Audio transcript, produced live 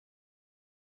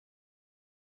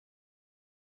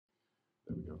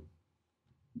There we go.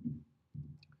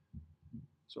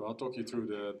 So I'll talk you through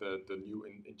the new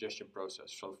ingestion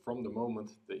process. So from the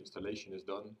moment the installation is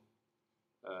done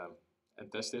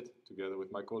and tested together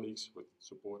with my colleagues, with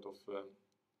support of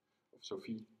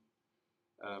Sophie,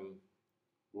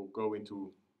 we'll go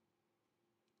into,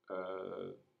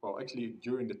 well, actually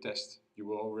during the test you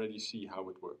will already see how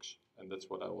it works, and that's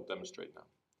what I will demonstrate now.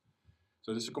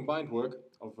 So this is a combined work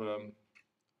of,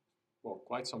 well,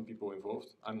 quite some people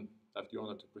involved. I have the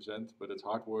honor to present, but it's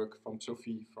hard work from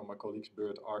Sophie, from my colleagues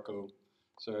Bert, Arco,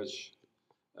 Serge,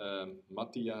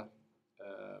 Mattia.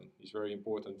 He's very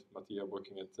important. Mattia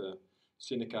working at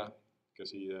Seneca because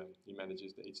he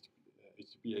manages the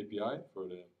HTTP API for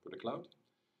the cloud.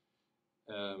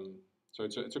 So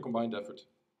it's a combined effort.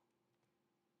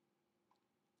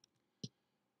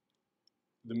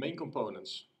 The main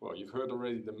components, well, you've heard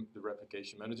already the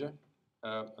replication manager.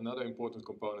 Another important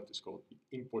component is called the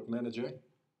import manager,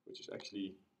 which is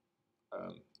actually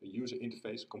a user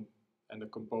interface and a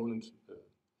component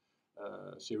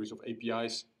series of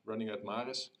APIs running at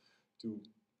Maris to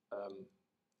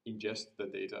ingest the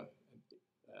data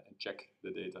and check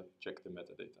the data, check the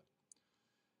metadata.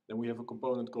 Then we have a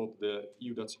component called the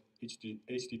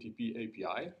EU.HTTP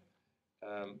API,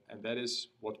 and that is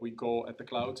what we call at the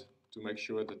cloud to make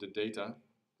sure that the data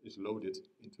is loaded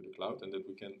into the cloud and that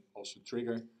we can also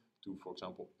trigger to, for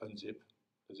example, unzip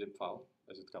a zip file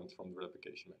as it comes from the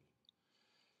replication manager.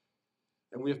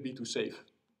 And we have B2Safe,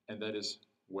 and that is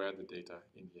where the data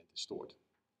in the end is stored.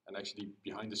 And actually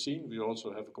behind the scene we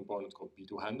also have a component called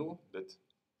B2Handle that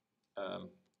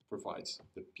provides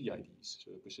the PIDs,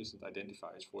 so the persistent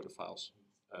identifiers for the files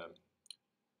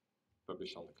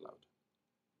published on the cloud.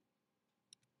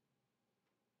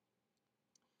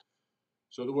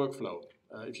 So the workflow.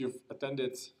 If you've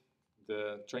attended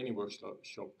the training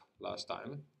workshop last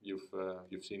time, you've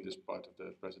seen this part of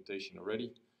the presentation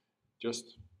already.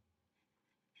 Just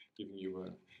giving you a,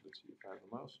 let's see if I have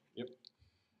a mouse. Yep.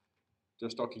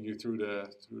 Just talking you through the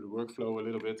workflow a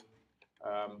little bit.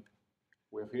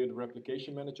 We have here the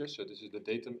replication manager. So this is the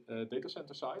data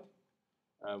center side,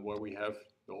 where we have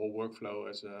the whole workflow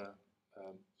as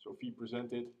Sophie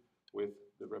presented, with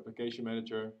the replication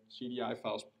manager, CDI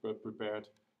files prepared.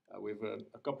 We have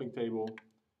a coupling table,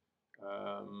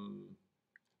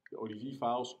 the ODV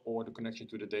files, or the connection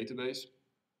to the database.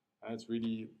 And it's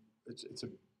really, it's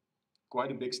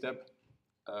quite a big step.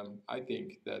 I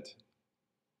think that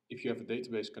if you have a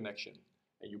database connection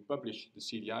and you publish the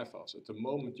CDI files, at the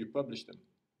moment you publish them,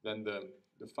 then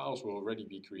the files will already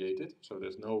be created. So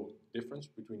there's no difference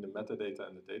between the metadata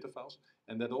and the data files.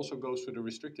 And that also goes for the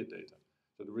restricted data.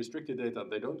 So the restricted data,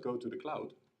 they don't go to the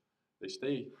cloud. They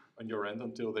stay on your end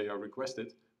until they are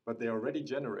requested, but they are already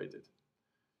generated.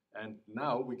 And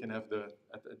now we can have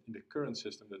in the current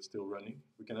system that's still running,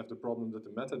 we can have the problem that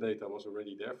the metadata was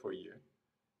already there for a year.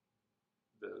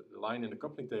 The line in the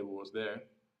coupling table was there,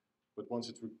 but once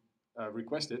it's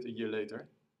requested a year later,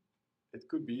 it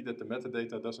could be that the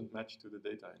metadata doesn't match to the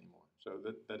data anymore. So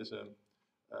that's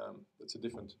a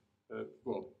different,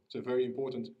 well, it's a very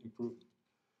important improvement.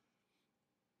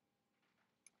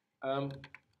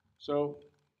 So,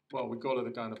 well, we call it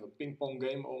a kind of a ping pong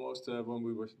game almost when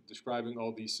we were describing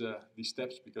all these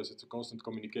steps, because it's a constant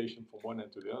communication from one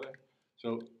end to the other.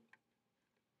 So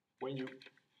when you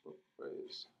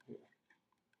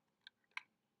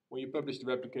publish the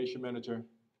replication manager,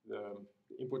 the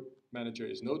import manager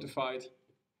is notified,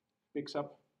 picks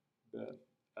up the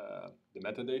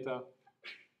metadata,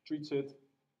 treats it,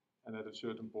 and at a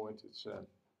certain point it's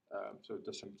so it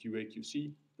does some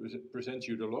QA/QC, presents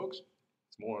you the logs.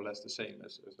 It's more or less the same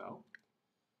as now.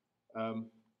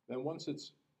 Then once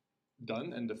it's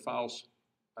done and the files,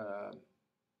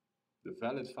 the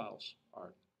valid files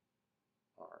are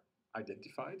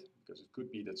identified, because it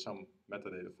could be that some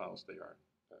metadata files, they are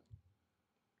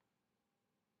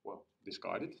well,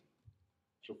 discarded.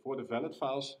 So for the valid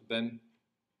files, then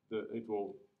it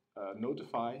will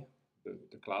notify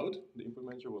the cloud, the import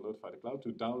manager will notify the cloud to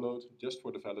download just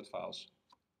for the valid files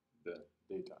the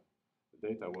data. The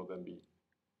data will then be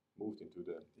moved into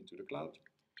the cloud,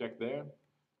 checked there.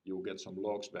 You'll get some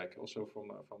logs back also from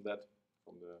the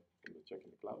check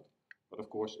in the cloud. But of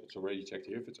course, it's already checked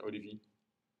here if it's ODV.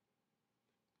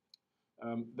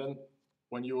 Then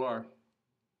when you are,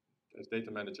 as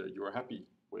data manager, you are happy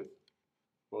with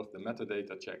both the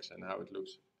metadata checks and how it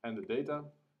looks and the data,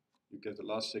 you get the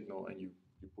last signal and you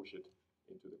push it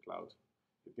into the cloud.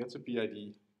 It gets a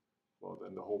PID, well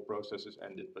then the whole process is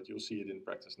ended, but you'll see it in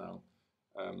practice now.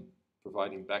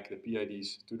 Providing back the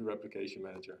PIDs to the replication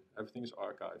manager, everything is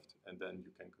archived, and then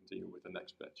you can continue with the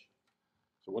next batch.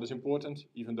 So what is important,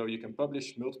 even though you can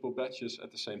publish multiple batches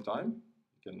at the same time,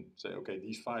 you can say, okay,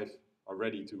 these 5 are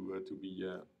ready to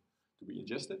be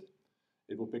ingested.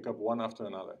 It will pick up one after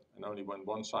another, and only when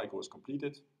one cycle is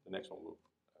completed, the next one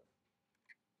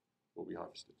will be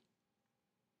harvested.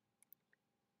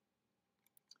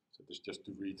 So this just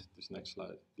to read this next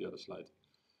slide, the other slide,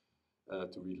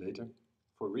 to read later.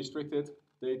 For restricted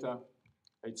data,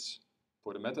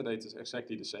 for the metadata it's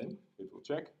exactly the same. It will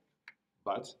check,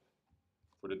 but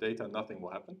for the data nothing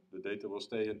will happen. The data will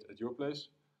stay at your place.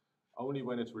 Only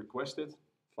when it's requested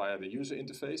via the user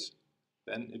interface,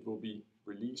 then it will be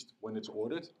released when it's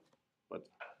ordered, but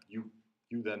you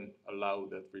then allow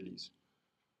that release.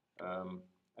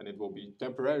 And it will be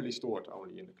temporarily stored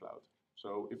only in the cloud.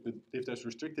 So if there's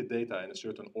restricted data in a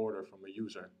certain order from a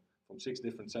user from 6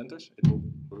 different centers,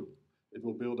 it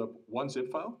will build up one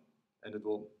zip file, and it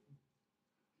will,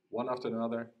 one after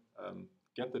another,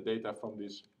 get the data from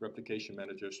these replication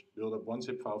managers, build up one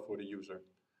zip file for the user,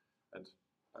 and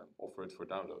offer it for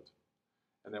download.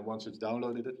 And then once it's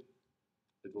downloaded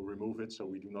it will remove it, so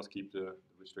we do not keep the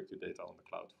restricted data on the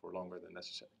cloud for longer than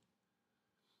necessary.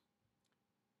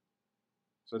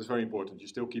 So it's very important. You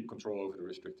still keep control over the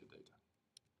restricted data.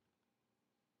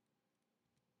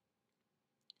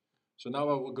 So now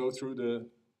I will go through the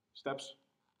steps,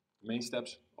 main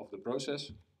steps of the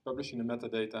process: publishing the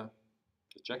metadata,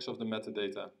 the checks of the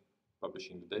metadata,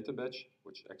 publishing the data batch,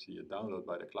 which is actually a download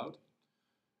by the cloud.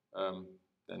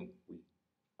 Then we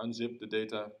unzip the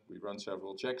data, we run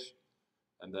several checks,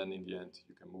 and then in the end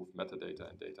you can move metadata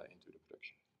and data into the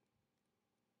production.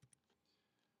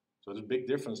 So there's a big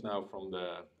difference now from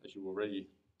as you already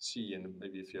see, and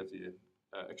maybe if you have the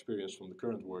experience from the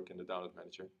current work in the download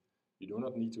manager, you do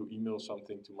not need to email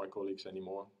something to my colleagues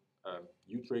anymore.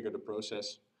 You trigger the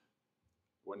process.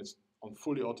 When it's on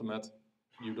fully automate,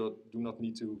 you do not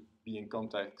need to be in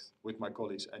contact with my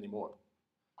colleagues anymore,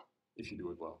 if you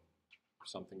do it well. If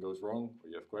something goes wrong or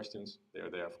you have questions, they are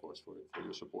there, of course, for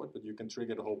your support, but you can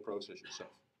trigger the whole process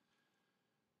yourself.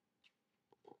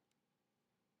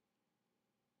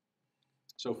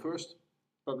 So first,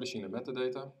 publishing the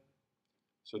metadata.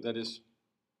 So that is,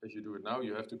 as you do it now,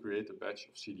 you have to create a batch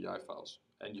of CDI files,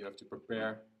 and you have to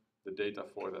prepare the data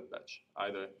for that batch,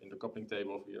 either in the coupling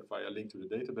table via a link to the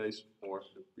database or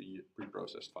the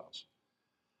pre-processed files.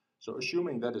 So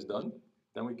assuming that is done,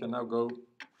 then we can now go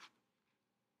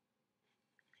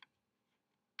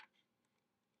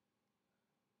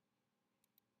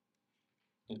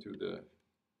into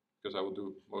because I will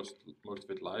do most of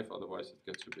it live, otherwise it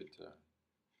gets a bit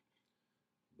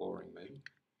boring maybe.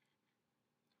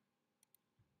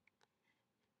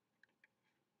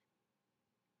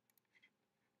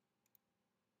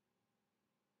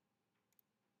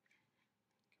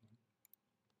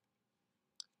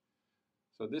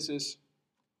 So this is,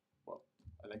 well,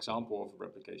 an example of a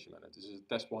replication manager. This is a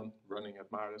test one running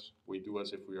at Maris. We do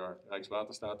as if we are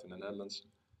Rijkswaterstaat in the Netherlands.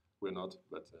 We're not,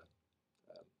 but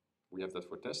we have that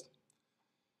for test.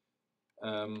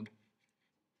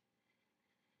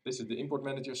 This is the import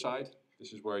manager side.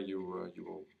 This is where you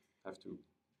will have to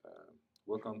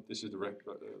work on. This is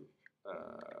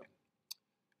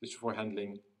this is for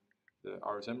handling the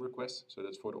RSM request. So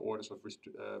that's for the orders of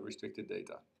restricted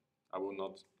data. I will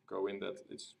not go in that.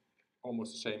 It's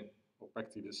almost the same, or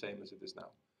practically the same as it is now,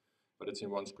 but it's in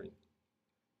one screen.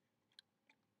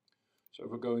 So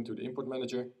if we go into the import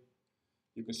manager,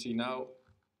 you can see now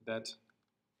that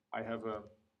I have a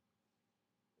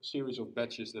series of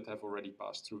batches that have already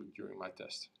passed through during my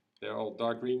test. They're all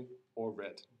dark green or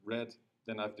red. Red,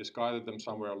 then I've discarded them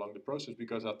somewhere along the process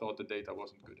because I thought the data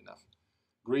wasn't good enough.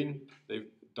 Green,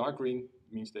 dark green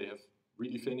means they have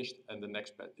really finished, and the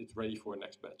next batch, it's ready for a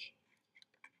next batch.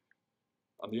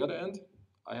 On the other end,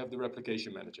 I have the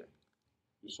replication manager.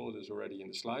 You saw this already in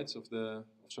the slides of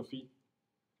Sophie.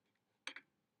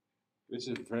 This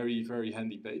is a very, very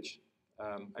handy page.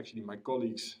 Actually, my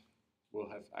colleagues will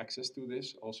have access to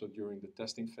this also during the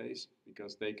testing phase,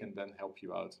 because they can then help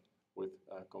you out with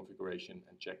configuration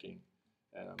and checking.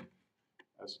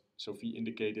 As Sophie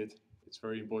indicated, it's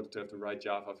very important to have the right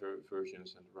Java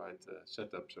versions and the right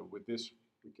setup. So with this,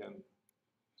 we can,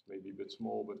 it's maybe a bit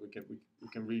small, but we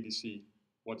can really see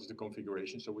what is the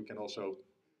configuration, so we can also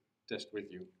test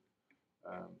with you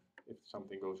if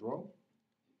something goes wrong.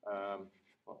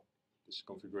 Well, this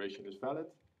configuration is valid.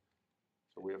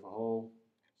 So we have a whole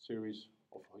series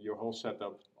of your whole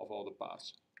setup of all the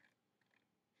paths.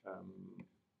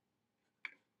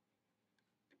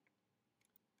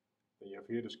 Then you have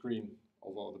here the screen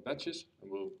of all the batches,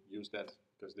 and we'll use that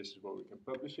because this is where we can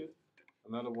publish it.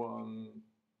 Another one,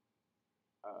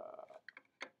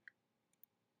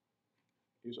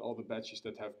 here's all the batches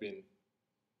that have been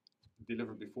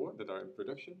delivered before that are in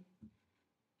production,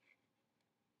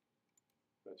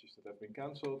 batches that have been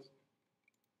cancelled.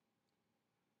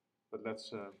 But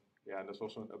let's, yeah, and there's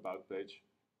also an about page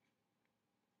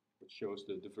which shows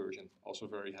the version. Also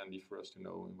very handy for us to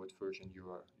know in what version you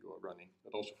are running,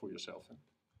 but also for yourself.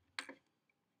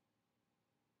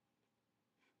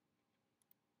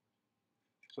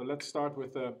 So let's start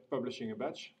with publishing a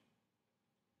batch.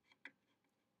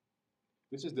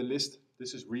 This is the list.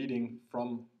 This is reading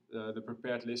from the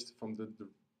prepared list from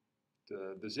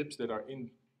the zips that are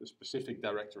in the specific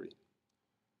directory.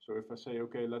 So if I say,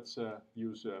 okay, let's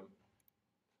use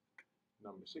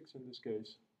number 6 in this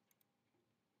case.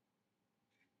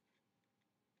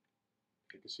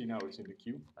 You can see now it's in the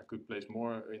queue. I could place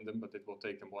more in them, but it will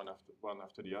take them one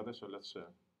after the other. So let's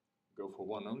go for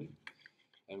one only.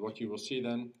 And what you will see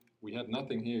then, we had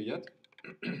nothing here yet,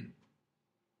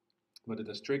 but it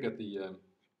has triggered the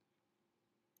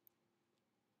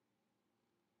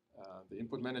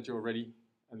input manager already,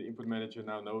 and the input manager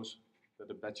now knows that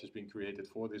the batch has been created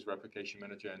for this replication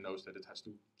manager and knows that it has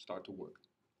to start to work.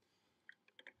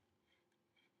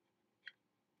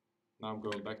 Now I'm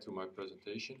going back to my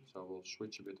presentation, so I will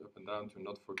switch a bit up and down to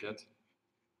not forget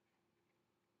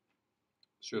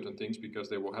certain things because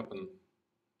they will happen,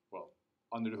 well,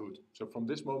 under the hood. So from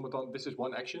this moment on, this is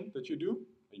one action that you do.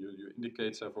 You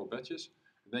indicate several batches,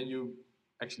 then you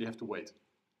actually have to wait.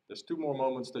 There's 2 more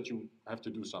moments that you have to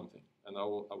do something, and I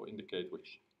will indicate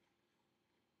which.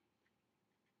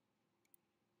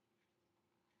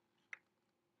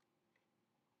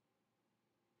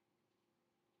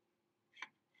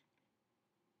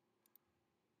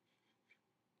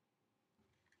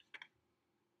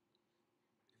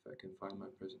 If I can find my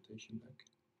presentation back.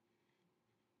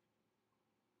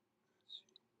 Let's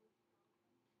see.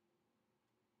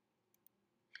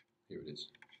 Here it is.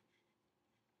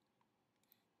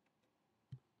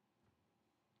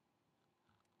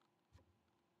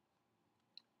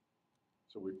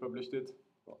 So we published it.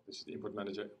 Well, this is the input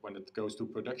manager. When it goes to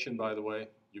production, by the way,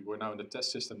 you go now in the test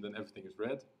system, then everything is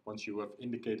red. Once you have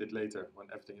indicated later when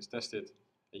everything is tested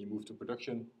and you move to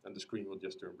production, then the screen will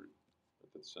just turn blue. But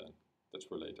that's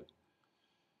for later.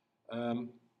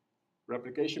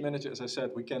 Replication manager, as I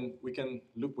said, we can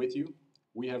look with you.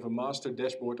 We have a master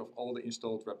dashboard of all the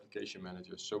installed replication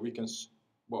managers. So we can,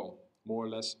 well, more or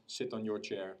less sit on your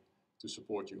chair to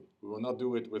support you. We will not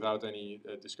do it without any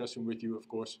discussion with you, of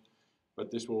course. But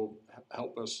this will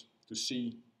help us to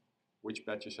see which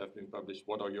batches have been published,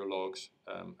 what are your logs,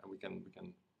 and we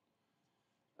can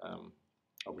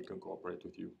cooperate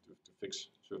with you to fix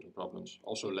certain problems.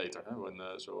 Also later, when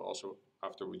so also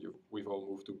after we've all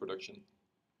moved to production.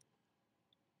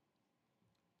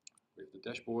 We have the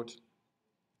dashboard.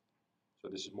 So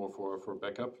this is more for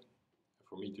backup,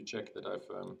 for me to check that I've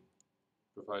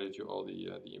provided you all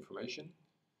the information.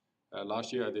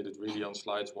 Last year I did it really on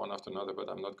slides one after another, but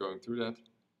I'm not going through that.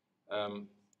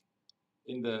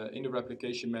 In the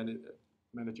replication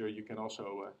manager, you can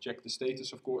also check the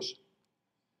status, of course,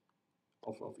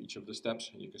 of each of the steps,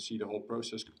 and you can see the whole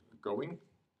process going.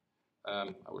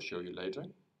 I will show you later.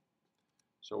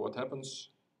 So what happens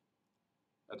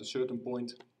at a certain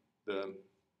point, the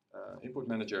input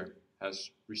manager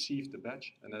has received the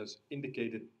batch and has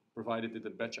provided it a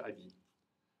batch ID.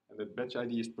 And that batch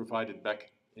ID is provided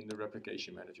back in the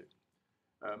replication manager.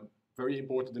 Very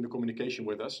important in the communication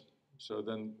with us. So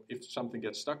then if something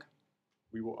gets stuck,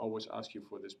 we will always ask you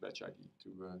for this batch ID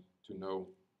to know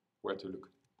where to look.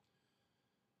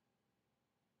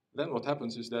 Then what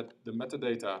happens is that the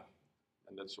metadata,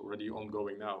 and that's already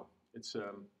ongoing now, it's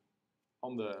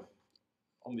on the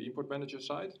input manager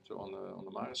side, so on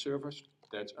the Mara servers,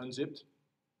 that's unzipped.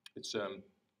 It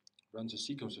runs a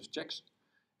sequence of checks,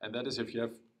 and that is if you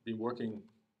have been working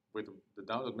with the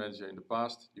download manager in the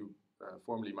past.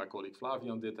 Formerly my colleague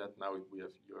Flavian did that. Now you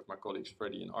have my colleagues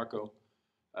Freddy and Arco,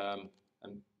 and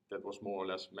that was more or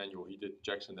less manual. He did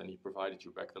checks and then he provided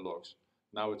you back the logs.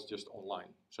 Now it's just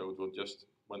online, so it will just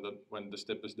when the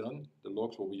step is done, the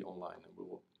logs will be online, and we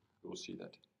will see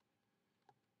that.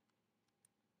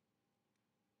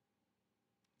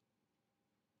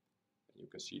 You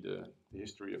can see the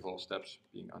history of all steps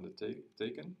being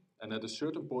undertaken, and at a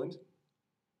certain point,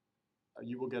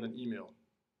 you will get an email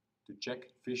to check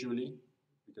visually,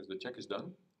 because the check is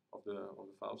done of the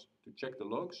files, to check the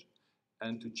logs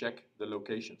and to check the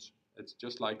locations. It's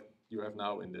just like you have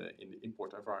now in the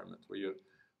import environment, where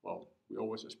we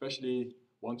always especially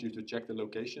want you to check the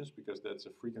locations, because that's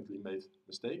a frequently made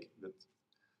mistake, that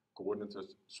coordinates are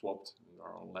swapped and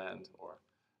are on land, or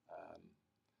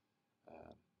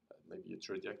maybe a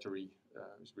trajectory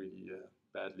is really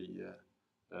badly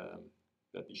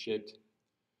shaped.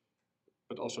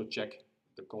 but also check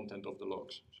the content of the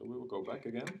logs. So we will go back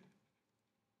again.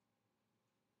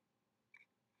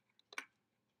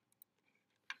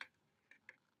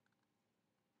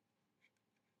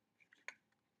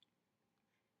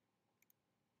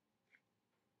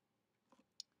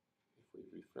 If we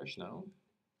refresh now,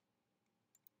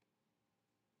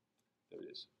 there it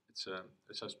is.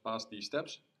 It has passed these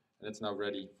steps and it's now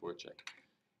ready for a check.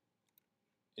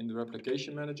 In the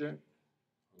replication manager,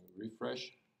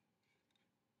 refresh,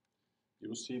 you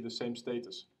will see the same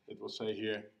status. It will say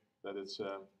here that it's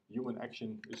human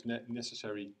action is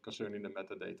necessary concerning the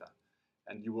metadata.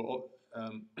 And you will,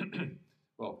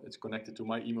 well, it's connected to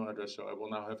my email address, so I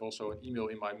will now have also an email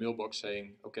in my mailbox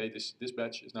saying, okay, this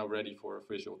batch is now ready for a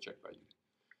visual check by you.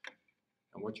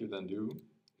 And what you then do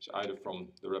is either from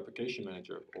the replication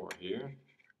manager or here,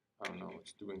 oh no,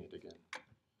 it's doing it again.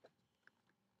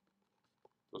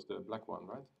 It was the black one,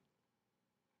 right?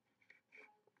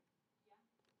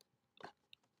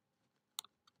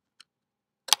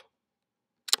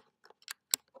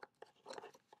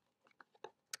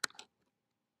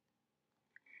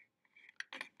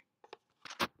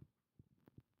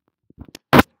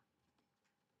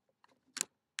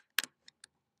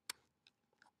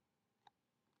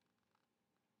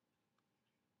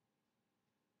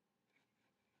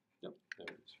 Yep, there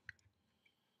it is.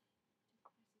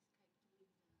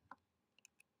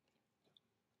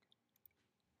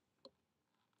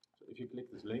 So if you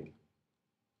click this link,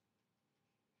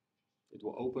 it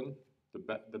will open the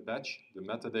batch, the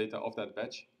metadata of that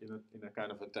batch in a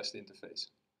kind of a test interface.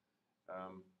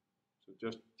 So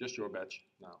just your batch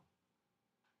now.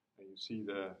 And you see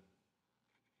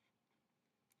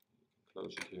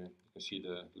close it here, you can see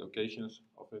the locations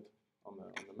of it on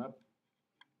the map.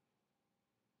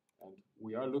 And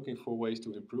we are looking for ways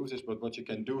to improve this, but what you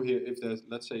can do here, if there's,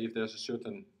 let's say if there's a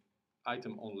certain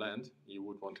item on land, you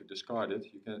would want to discard it,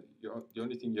 the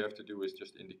only thing you have to do is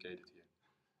just indicate it here.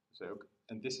 So, okay,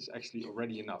 and this is actually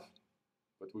already enough,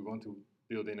 but we want to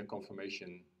build in a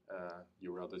confirmation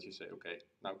URL that you say, okay,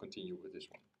 now continue with this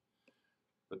one.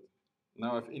 But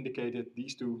now I've indicated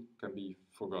these two can be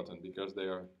forgotten because they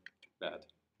are bad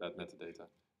metadata.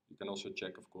 You can also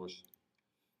check, of course,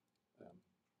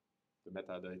 the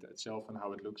metadata itself and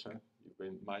how it looks.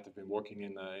 You might have been working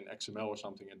in XML or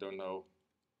something and don't know.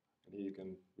 And here you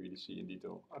can really see in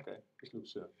detail, okay, this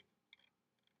looks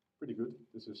pretty good.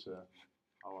 This is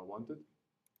how I want it.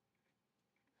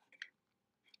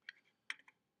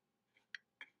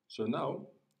 So now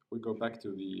we go back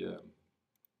to the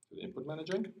input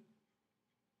manager.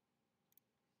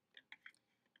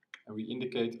 And we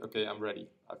indicate, okay, I'm ready.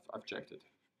 I've checked it.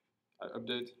 I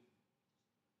update.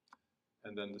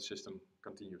 And then the system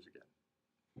continues again.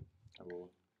 I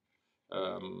will,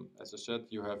 as I said,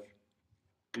 you have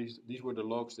these were the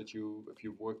logs that you, if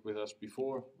you've worked with us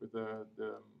before with the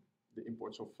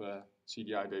imports of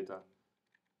CDI data.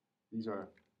 These are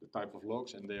the type of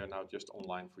logs, and they are now just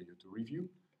online for you to review.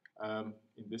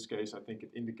 In this case, I think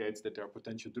it indicates that there are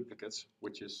potential duplicates,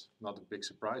 which is not a big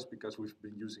surprise because we've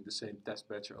been using the same test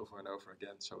batch over and over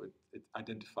again. So it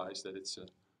identifies that it's a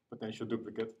potential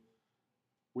duplicate.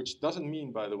 Which doesn't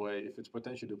mean, by the way, if it's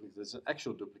potential duplicate, it's an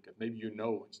actual duplicate. Maybe you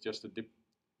know it's just a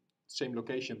same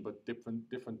location but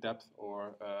different depth,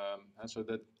 or and so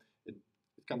that it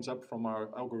comes up from our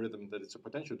algorithm that it's a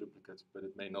potential duplicate, but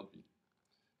it may not be.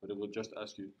 But it will just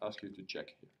ask you to check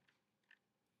here.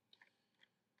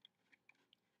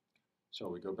 So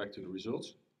we go back to the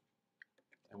results,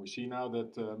 and we see now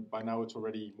that by now it's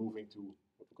already moving to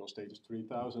what we call status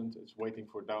 3000. It's waiting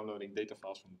for downloading data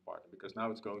files from the partner, because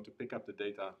now it's going to pick up the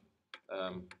data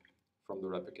from the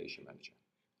replication manager.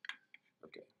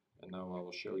 Okay, and now I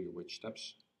will show you which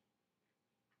steps.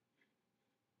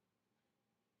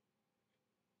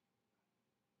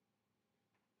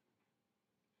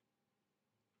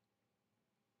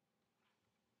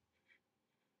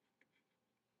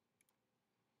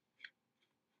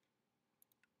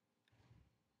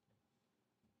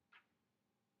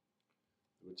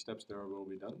 Which steps there will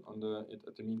be done on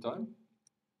at the meantime.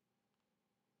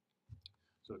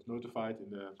 So it's notified in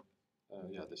the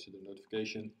this is the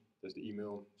notification. There's the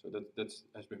email. So that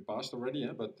has been passed already.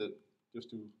 But just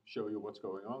to show you what's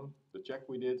going on, the check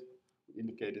we did, we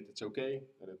indicated it's okay,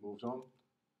 and it moves on.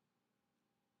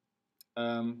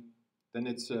 Then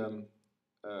it's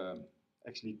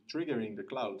actually triggering the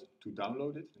cloud to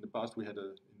download it. In the past, we had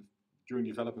during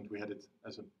development we had it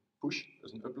as a push,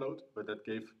 as an upload, but that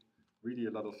gave really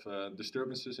a lot of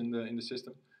disturbances in the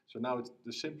system. So now it's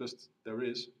the simplest there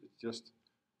is. It's just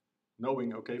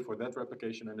knowing, okay, for that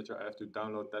replication manager, I have to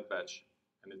download that batch,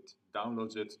 and it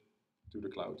downloads it to the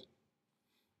cloud.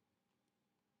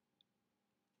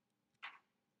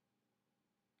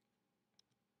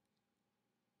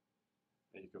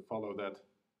 And you can follow that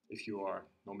if you are,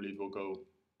 normally it will go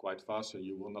quite fast, so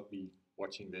you will not be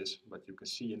watching this, but you can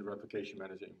see in the replication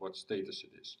manager in what status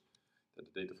it is,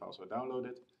 that the data files are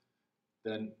downloaded.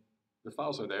 Then the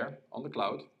files are there on the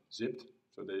cloud, zipped,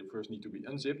 so they first need to be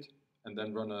unzipped, and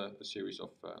then run a series of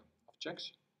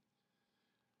checks.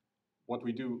 What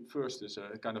we do first is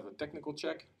a kind of a technical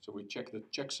check. So we check the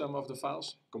checksum of the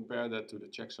files, compare that to the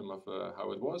checksum of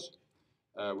how it was.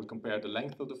 We compare the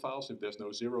length of the files, if there's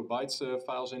no 0 bytes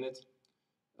files in it.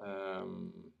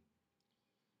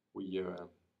 We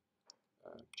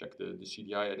check the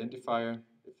CDI identifier,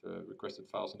 if requested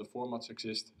files in the formats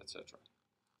exist, etc.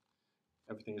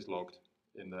 Everything is logged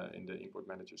in the import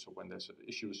manager, so when there's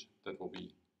issues, that will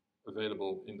be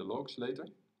available in the logs later.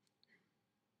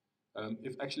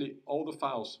 If actually all the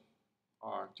files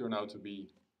turn out to be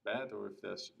bad, or if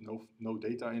there's no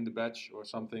data in the batch or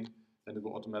something, then it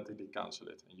will automatically cancel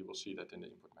it, and you will see that in the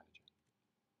import manager.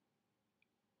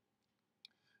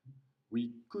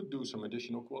 We could do some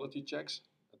additional quality checks.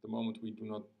 At the moment we do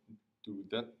not do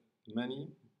that many.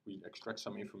 We extract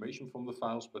some information from the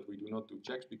files, but we do not do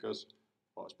checks because,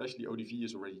 well, especially ODV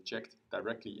is already checked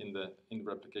directly in the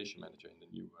replication manager in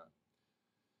the new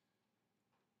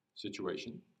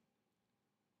situation.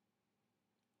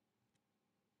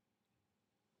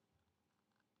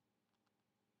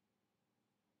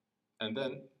 And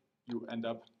then you end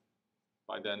up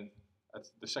by then at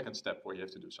the second step where you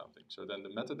have to do something. So then the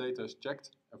metadata is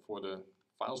checked, and for the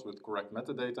files with correct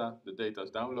metadata, the data is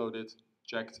downloaded,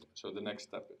 checked, so the next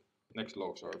step, next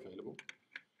logs are available.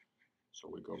 So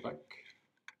we go back.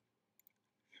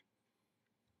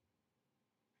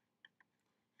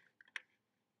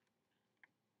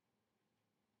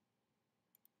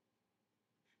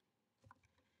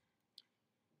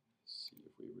 See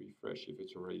if we refresh if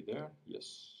it's already there.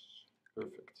 Yes,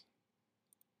 perfect.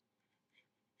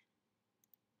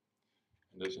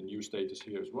 And there's a new status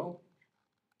here as well,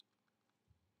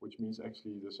 which means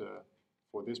actually there's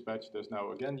for this batch there's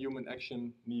now again human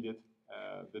action needed.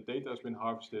 The data has been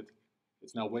harvested.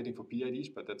 It's now waiting for PIDs,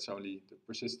 but that's only the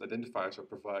persistent identifiers are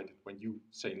provided when you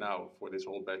say now for this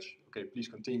whole batch, okay, please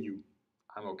continue.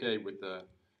 I'm okay with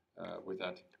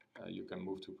that. You can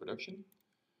move to production.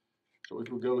 So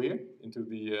if we go here into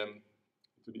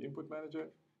the input manager,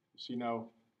 you see now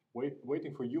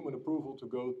waiting for human approval to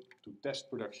go to test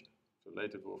production. So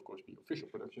later it will of course be official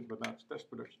production, but now it's test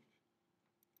production.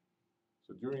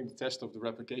 So during the test of the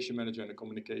replication manager and the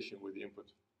communication with the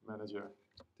input manager,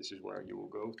 this is where you will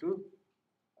go through.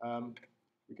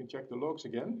 We can check the logs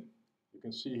again. You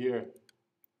can see here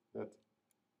that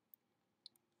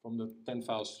from the 10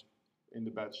 files in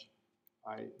the batch,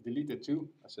 I deleted 2.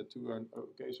 I said 2 are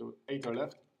okay, so 8 are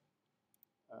left.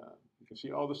 You can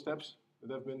see all the steps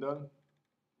that have been done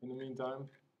in the meantime.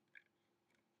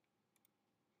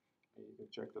 And you can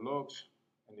check the logs,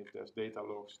 and if there's data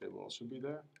logs, they will also be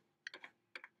there.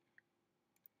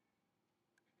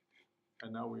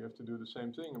 And now we have to do the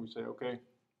same thing, and we say, okay,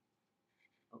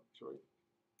 oh, sorry,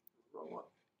 wrong one.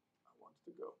 I want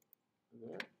to go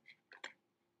there,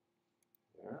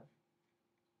 there.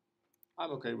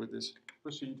 I'm okay with this.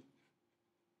 Proceed.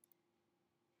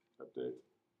 Update.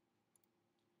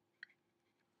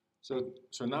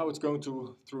 So now it's going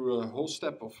through a whole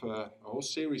step of a whole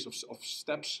series of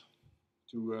steps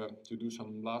to do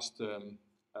some last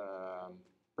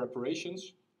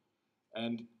preparations.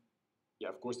 And yeah,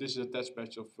 of course, this is a test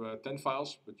batch of 10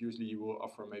 files, but usually you will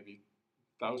offer maybe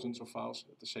thousands of files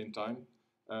at the same time.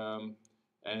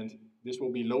 And this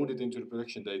will be loaded into the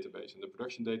production database. And the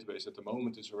production database at the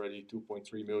moment is already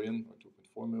 2.3 million or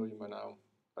 2.4 million by now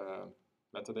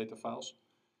metadata files.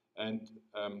 And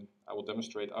I will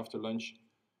demonstrate after lunch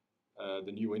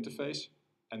the new interface,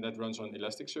 and that runs on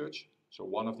Elasticsearch. So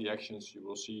one of the actions you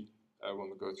will see when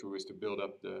we go through is to build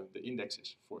up the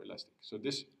indexes for Elastic. So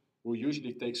this will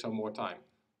usually take some more time,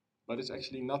 but it's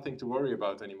actually nothing to worry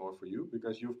about anymore for you,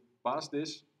 because you've passed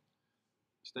this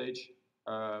stage.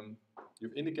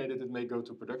 You've indicated it may go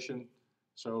to production,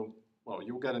 so well,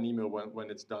 you'll get an email when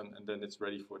it's done, and then it's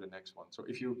ready for the next one. So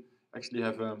if you actually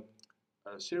have a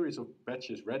series of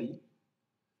batches ready,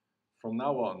 from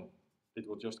now on it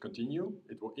will just continue.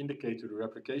 It will indicate to the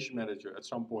replication manager at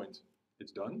some point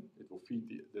it's done. It will feed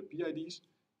the PIDs,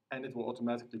 and it will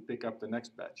automatically pick up the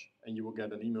next batch, and you will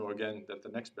get an email again that the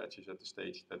next batch is at the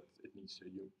stage that it needs a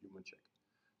human check.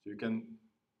 So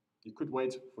you could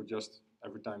wait for just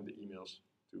every time the emails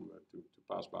to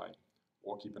pass by,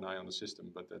 or keep an eye on the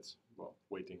system, but that's, well,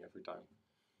 waiting every time.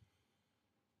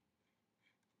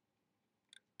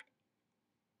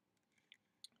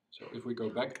 So if we go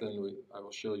back, then I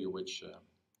will show you which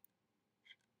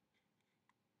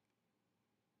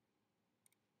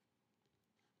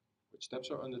steps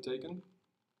are undertaken.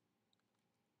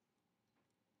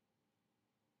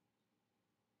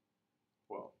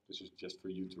 Well, this is just for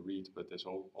you to read, but there's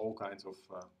all kinds of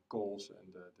calls,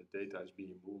 and the data is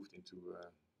being moved into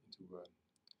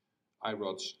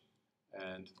iRods.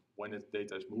 And when the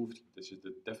data is moved, this is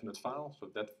the definite file. So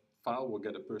that file will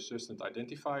get a persistent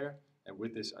identifier. And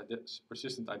with this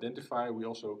persistent identifier, we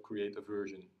also create a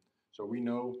version. So we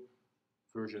know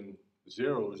version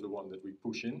 0 is the one that we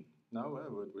push in now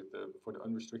for the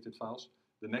unrestricted files.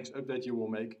 The next update you will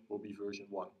make will be version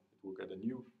 1. It will get a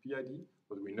new PID,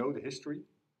 but we know the history.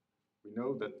 We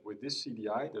know that with this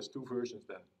CDI, there's 2 versions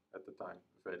then at the time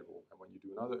available. And when you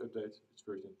do another update, it's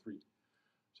version 3.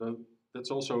 So that's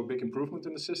also a big improvement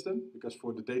in the system, because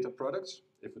for the data products,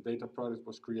 if a data product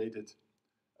was created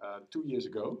 2 years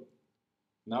ago,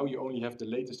 now you only have the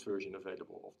latest version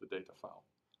available of the data file.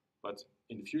 But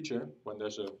in the future, when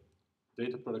there's a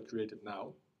data product created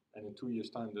now, and in 2 years'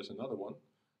 time there's another one,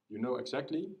 you know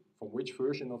exactly from which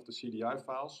version of the CDI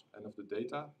files and of the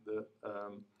data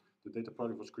the data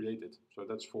product was created. So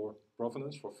that's for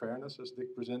provenance, for fairness, as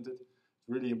Dick presented. It's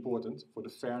really important for the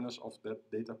fairness of that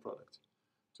data product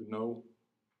to know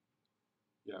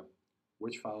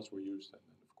which files were used, and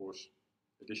of course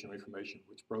additional information,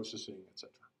 which processing,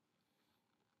 etc.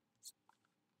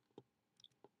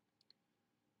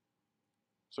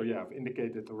 So yeah, I've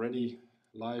indicated already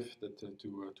live that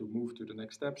to move to the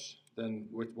next steps. Then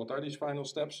what are these final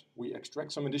steps? We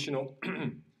extract some additional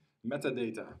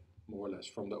metadata, more or less,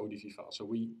 from the ODV file. So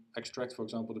we extract, for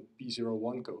example, the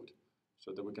P01 code,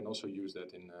 so that we can also use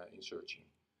that in searching.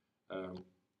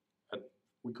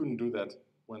 We couldn't do that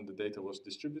when the data was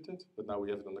distributed, but now we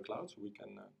have it on the cloud, so we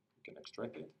can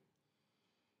extract it.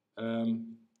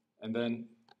 And then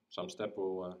some step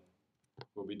will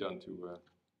be done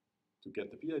to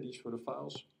get the PIDs for the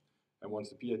files. And once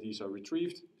the PIDs are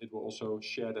retrieved, it will also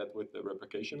share that with the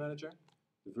replication manager.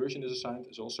 The version is assigned,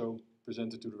 is also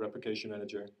presented to the replication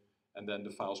manager, and then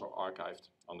the files are archived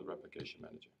on the replication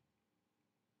manager.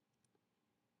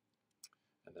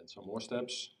 And then some more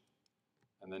steps,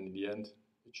 and then in the end,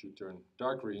 it should turn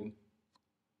dark green,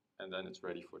 and then it's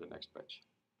ready for the next batch.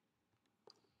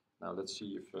 Now let's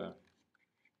see if the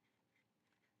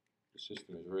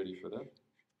system is ready for that.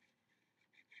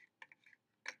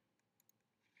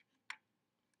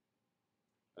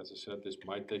 As I said, this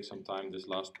might take some time, this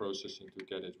last processing, to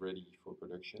get it ready for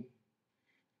production.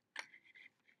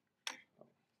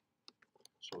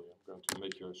 Sorry, I'm going to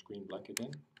make your screen black again.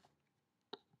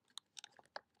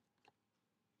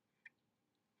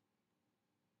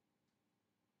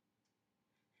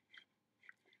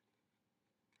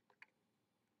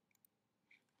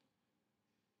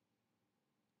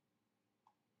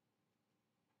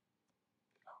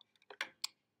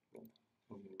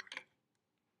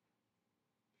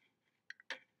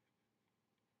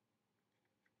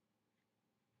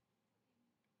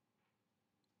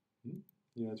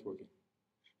 Yeah, it's working.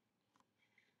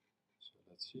 So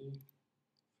let's see if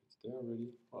it's there already.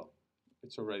 Well,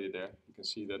 it's already there. You can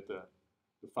see that the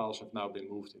files have now been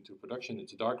moved into production.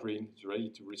 It's dark green. It's ready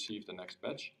to receive the next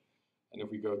batch. And if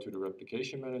we go to the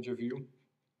replication manager view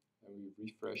and we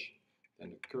refresh, then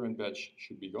the current batch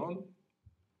should be gone.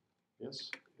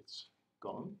 Yes, it's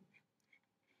gone.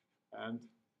 And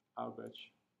our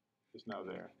batch is now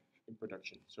there in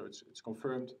production. So it's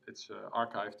confirmed, it's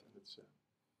archived, and it's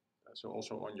so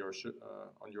also on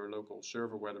your local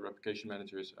server where the replication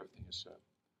manager is, everything is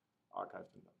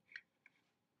archived and done.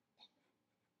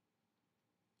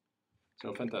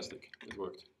 So fantastic, it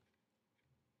worked.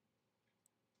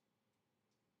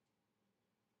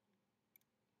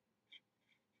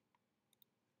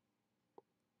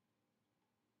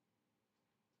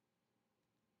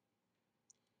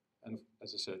 And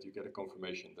as I said, you get a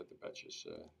confirmation that the batch is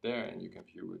there, and you can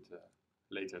view it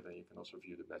later. Then you can also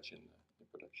view the batch in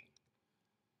production.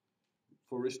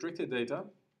 For restricted data,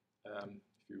 if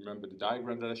you remember the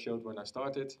diagram that I showed when I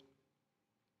started,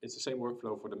 it's the same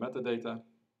workflow for the metadata,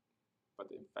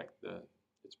 but in fact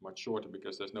it's much shorter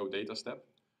because there's no data step.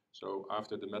 So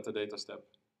after the metadata step,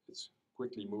 it's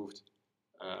quickly moved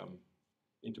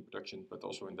into production, but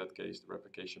also in that case, the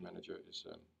replication manager is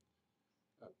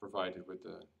provided with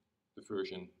the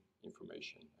version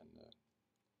information and